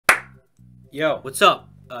Yo, what's up?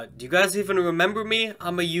 Do you guys even remember me?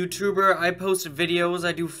 I'm a YouTuber, I post videos,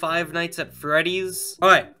 I do Five Nights at Freddy's.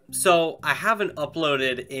 Alright, so I haven't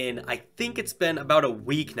uploaded in, I think it's been about a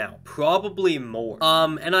week now, probably more.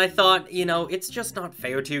 And I thought, you know, it's just not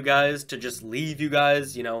fair to you guys to just leave you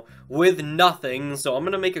guys, you know, with nothing, so I'm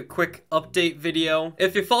gonna make a quick update video.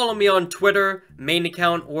 If you follow me on Twitter, main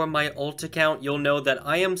account, or my alt account, you'll know that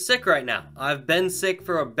I am sick right now. I've been sick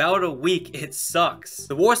for about a week, it sucks.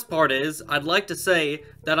 The worst part is, I'd like to say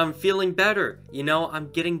that I'm feeling better. You know, I'm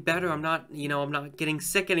getting better, I'm not getting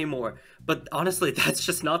sick anymore. But honestly, that's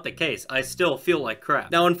just not the case. I still feel like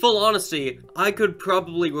crap. Now, in full honesty, I could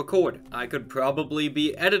probably record. I could probably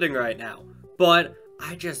be editing right now. But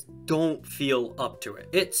I just don't feel up to it.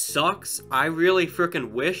 It sucks. I really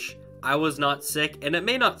freaking wish I was not sick, and it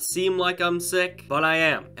may not seem like I'm sick, but I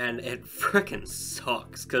am. And it freaking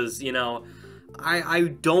sucks, because, you know,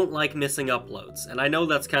 I don't like missing uploads. And I know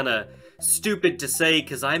that's kind of stupid to say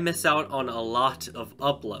because I miss out on a lot of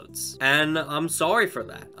uploads, and I'm sorry for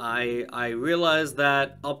that. I realize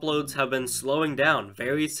that uploads have been slowing down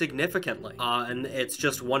very significantly, and it's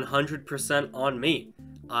just 100% on me.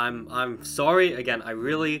 I'm sorry. Again, I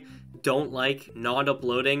really don't like not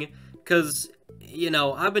uploading because, you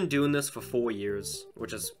know, I've been doing this for 4 years,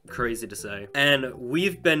 which is crazy to say, and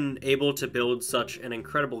we've been able to build such an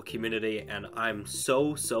incredible community, and I'm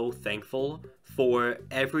so thankful for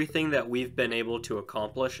everything that we've been able to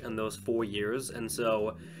accomplish in those 4 years. And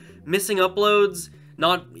so missing uploads,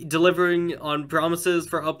 not delivering on promises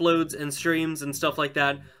for uploads and streams and stuff like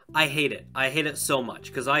that, I hate it. I hate it so much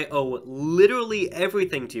because I owe literally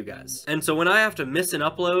everything to you guys. And so when I have to miss an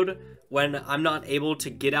upload, when I'm not able to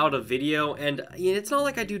get out a video, and it's not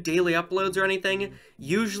like I do daily uploads or anything.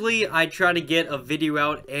 Usually I try to get a video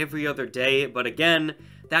out every other day, but again,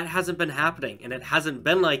 that hasn't been happening, and it hasn't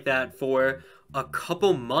been like that for a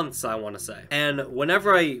couple months, I want to say. And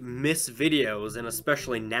whenever I miss videos, and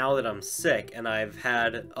especially now that I'm sick and I've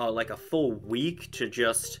had like a full week to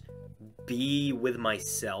just be with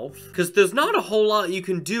myself, because there's not a whole lot you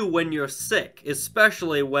can do when you're sick,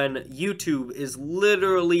 especially when YouTube is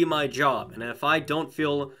literally my job, and if I don't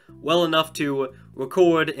feel well enough to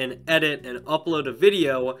record and edit and upload a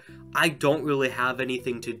video, I don't really have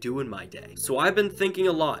anything to do in my day. So I've been thinking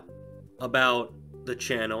a lot about the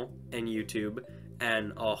channel and YouTube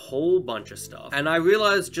and a whole bunch of stuff, and I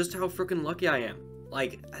realized just how freaking lucky I am.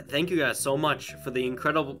 Like, thank you guys so much for the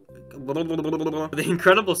incredible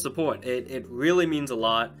support. It really means a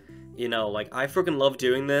lot. You know, like, I freaking love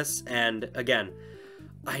doing this, and again,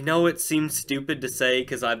 I know it seems stupid to say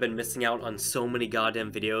because I've been missing out on so many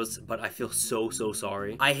goddamn videos, but I feel so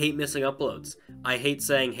sorry. I hate missing uploads. I hate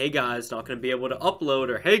saying, hey guys, not gonna be able to upload,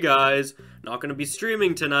 or hey guys, not gonna be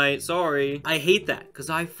streaming tonight, sorry. I hate that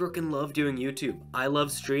because I freaking love doing YouTube. I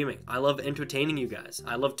love streaming. I love entertaining you guys.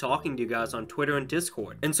 I love talking to you guys on Twitter and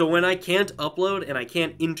Discord. And so when I can't upload and I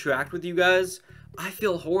can't interact with you guys, I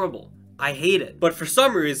feel horrible. I hate it. But for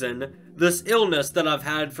some reason, this illness that I've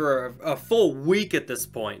had for a full week at this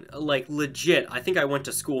point, like legit, I think I went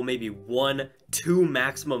to school maybe 1-2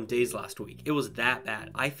 maximum days last week. It was that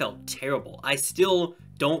bad. I felt terrible. I still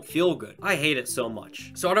don't feel good. I hate it so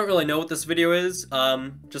much. So I don't really know what this video is.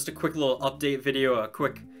 Just a quick little update video, a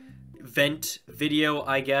quick vent video,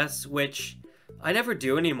 I guess, which I never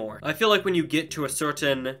do anymore. I feel like when you get to a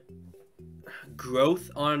certain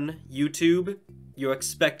growth on YouTube, you're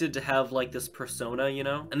expected to have like this persona, you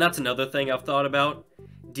know? And that's another thing I've thought about,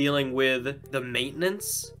 dealing with the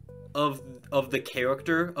maintenance of the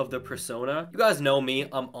character, of the persona. You guys know me,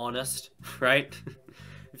 I'm honest, right?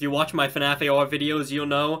 If you watch my FNAF AR videos, you'll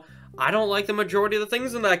know I don't like the majority of the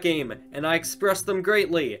things in that game, and I express them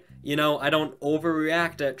greatly. You know, I don't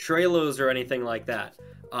overreact at trailers or anything like that.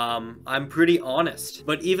 I'm pretty honest,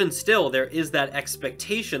 but even still, there is that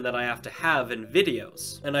expectation that I have to have in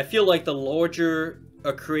videos. And I feel like the larger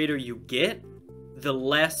a creator you get, the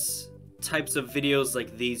less types of videos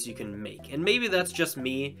like these you can make. And maybe that's just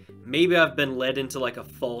me. Maybe I've been led into like a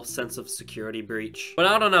false sense of security breach. But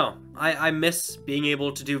I don't know. I miss being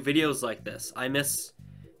able to do videos like this. I miss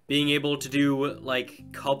being able to do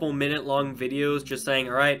like couple minute long videos just saying,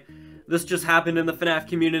 all right, this just happened in the FNAF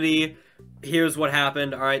community. Here's what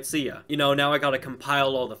happened, alright, see ya. You know, now I gotta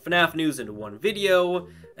compile all the FNAF news into one video,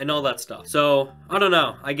 and all that stuff. So, I don't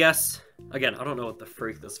know, I guess, again, I don't know what the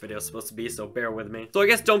freak this video is supposed to be, so bear with me. So I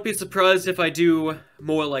guess don't be surprised if I do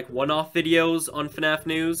more like one-off videos on FNAF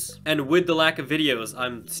news. And with the lack of videos,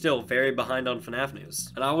 I'm still very behind on FNAF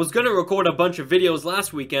news. And I was gonna record a bunch of videos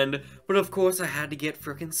last weekend, but of course I had to get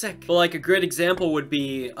freaking sick. But like a great example would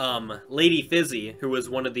be, Lady Fizzy, who was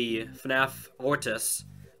one of the FNAF artists.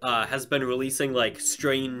 has been releasing, like,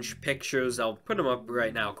 strange pictures. I'll put them up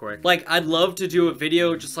right now, quick. Like, I'd love to do a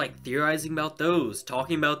video just, like, theorizing about those,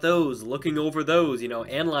 talking about those, looking over those, you know,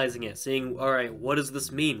 analyzing it, seeing, alright, what does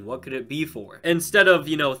this mean? What could it be for? Instead of,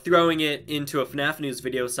 you know, throwing it into a FNAF news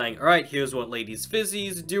video saying, alright, here's what Ladies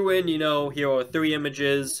Fizzy's doing, you know, here are 3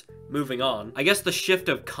 images, moving on. I guess the shift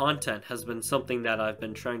of content has been something that I've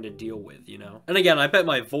been trying to deal with, you know? And again, I bet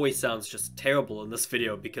my voice sounds just terrible in this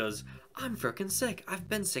video because I'm freaking sick. I've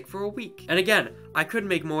been sick for a week. And again, I could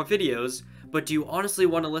make more videos, but do you honestly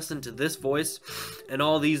want to listen to this voice and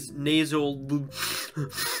all these nasal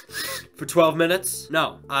for 12 minutes?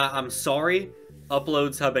 No, I'm sorry.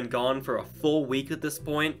 Uploads have been gone for a full week at this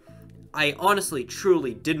point. I honestly,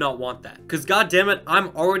 truly did not want that. Because goddammit, I'm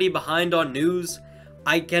already behind on news.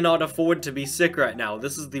 I cannot afford to be sick right now.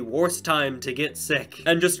 This is the worst time to get sick.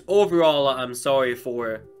 And just overall, I'm sorry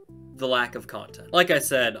for the lack of content. Like I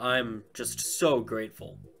said, I'm just so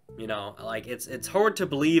grateful. You know, like, it's hard to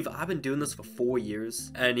believe I've been doing this for 4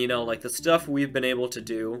 years. And, you know, like, the stuff we've been able to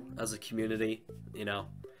do as a community, you know,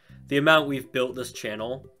 the amount we've built this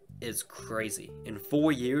channel is crazy. In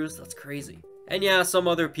 4 years, that's crazy. And yeah, some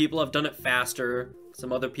other people have done it faster.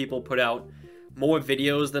 Some other people put out more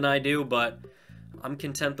videos than I do, but I'm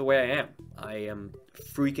content the way I am. I am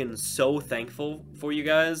freaking so thankful for you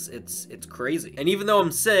guys. It's crazy. And even though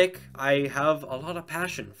I'm sick, I have a lot of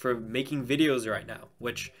passion for making videos right now,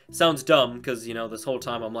 which sounds dumb because, you know, this whole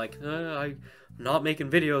time I'm like, I'm not making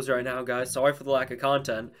videos right now, guys. Sorry for the lack of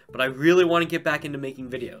content, but I really want to get back into making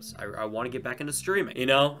videos. I want to get back into streaming, you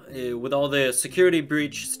know? With all the security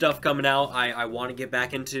breach stuff coming out, I want to get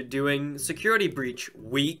back into doing security breach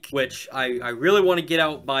week, which I really want to get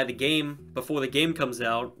out by the game, before the game comes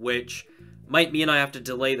out, which might mean I have to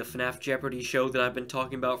delay the FNAF Jeopardy show that I've been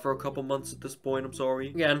talking about for a couple months at this point. I'm sorry.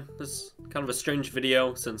 Again, this is kind of a strange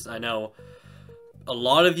video since I know a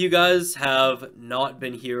lot of you guys have not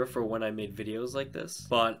been here for when I made videos like this,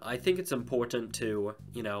 but I think it's important to,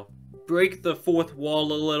 you know, break the fourth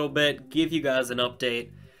wall a little bit, give you guys an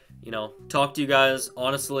update, you know, talk to you guys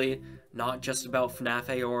honestly, not just about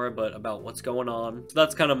FNAF Aora, but about what's going on. So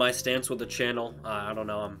that's kind of my stance with the channel. I don't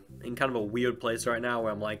know, I'm in kind of a weird place right now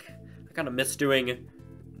where I'm like, I kind of miss doing,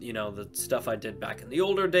 you know, the stuff I did back in the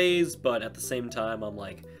older days, but at the same time, I'm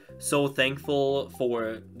like, so thankful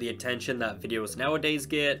for the attention that videos nowadays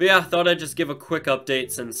get. But yeah, I thought I'd just give a quick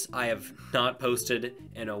update since I have not posted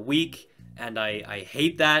in a week, and I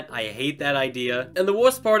hate that. I hate that idea. And the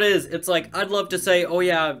worst part is, it's like, I'd love to say, oh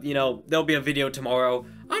yeah, you know, there'll be a video tomorrow.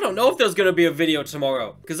 I don't know if there's gonna be a video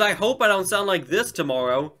tomorrow, because I hope I don't sound like this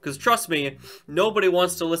tomorrow, because trust me, nobody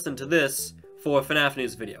wants to listen to this for a FNAF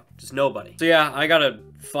news video. Just nobody. So yeah, I gotta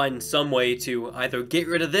find some way to either get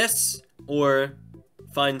rid of this, or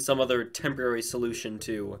find some other temporary solution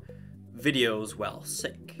to videos while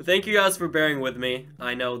sick. But thank you guys for bearing with me.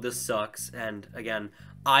 I know this sucks, and again,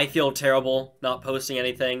 I feel terrible not posting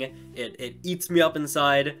anything. It eats me up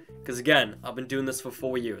inside, because again, I've been doing this for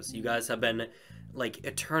 4 years. You guys have been, like,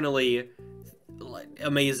 eternally, like,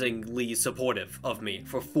 amazingly supportive of me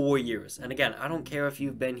for 4 years. And again, I don't care if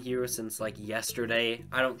you've been here since, like, yesterday.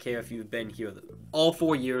 I don't care if you've been here all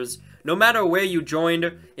 4 years. No matter where you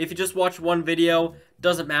joined, if you just watched one video,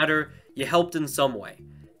 doesn't matter, you helped in some way.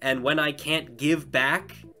 And when I can't give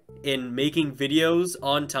back in making videos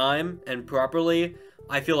on time and properly,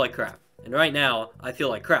 I feel like crap. And right now, I feel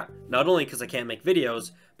like crap. Not only because I can't make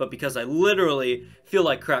videos, but because I literally feel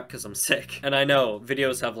like crap because I'm sick. And I know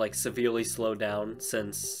videos have, like, severely slowed down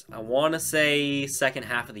since, I want to say, second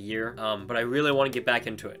half of the year. But I really want to get back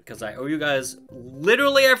into it because I owe you guys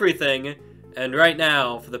literally everything. And right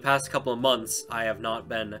now, for the past couple of months, I have not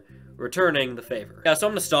been returning the favor. Yeah, so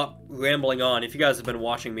I'm gonna stop rambling on. If you guys have been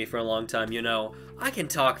watching me for a long time, you know, I can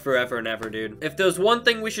talk forever and ever, dude. If there's one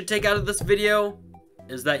thing we should take out of this video,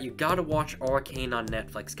 is that you gotta watch Arcane on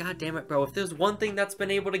Netflix. God damn it, bro. If there's one thing that's been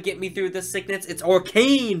able to get me through this sickness, it's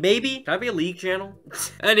Arcane, baby! Can I be a League channel?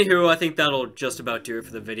 Anywho, I think that'll just about do it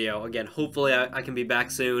for the video. Again, hopefully I can be back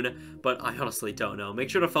soon, but I honestly don't know. Make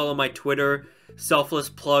sure to follow my Twitter, selfless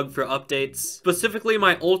plug for updates. Specifically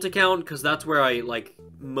my alt account, because that's where I, like,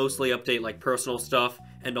 mostly update, like, personal stuff,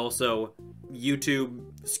 and also YouTube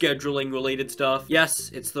scheduling related stuff. Yes,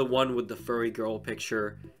 it's the one with the furry girl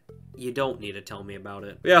picture. You don't need to tell me about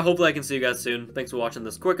it. But yeah, hopefully I can see you guys soon. Thanks for watching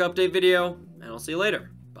this quick update video, and I'll see you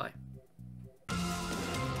later. Bye.